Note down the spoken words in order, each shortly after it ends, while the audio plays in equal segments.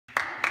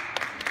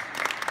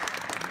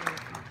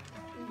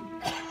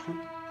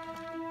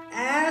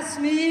Ask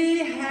me,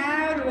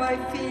 how do I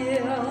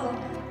feel?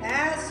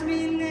 Ask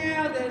me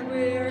now that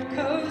we're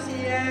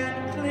cozy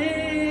and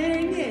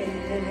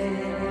clinging.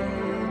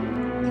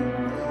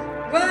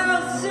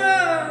 Well,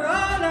 sir,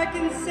 all I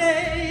can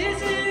say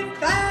is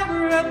if I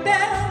were a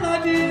bell,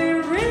 I'd be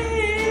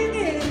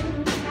ringing.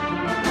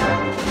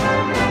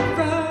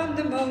 From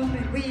the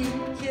moment we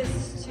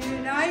kissed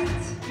tonight,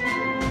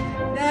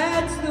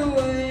 that's the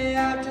way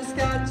I've just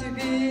got to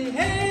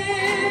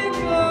behave.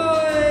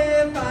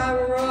 Boy, if I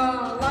were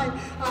a light,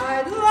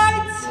 I'd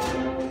light.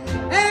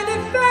 And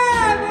if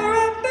I were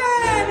a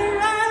banner,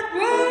 I'd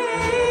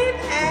wave.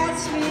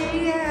 Ask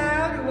me,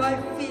 how do I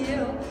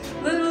feel?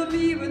 Little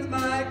me with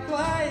my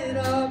quiet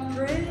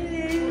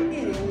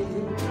upbringing.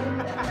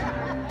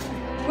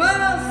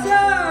 Well,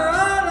 sir,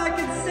 all I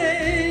can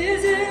say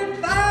is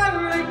if I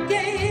were a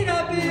gate,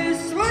 I'd be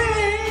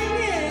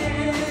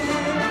swinging.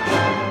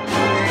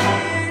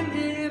 And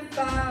if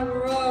I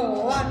were a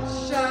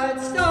watch, I'd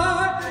start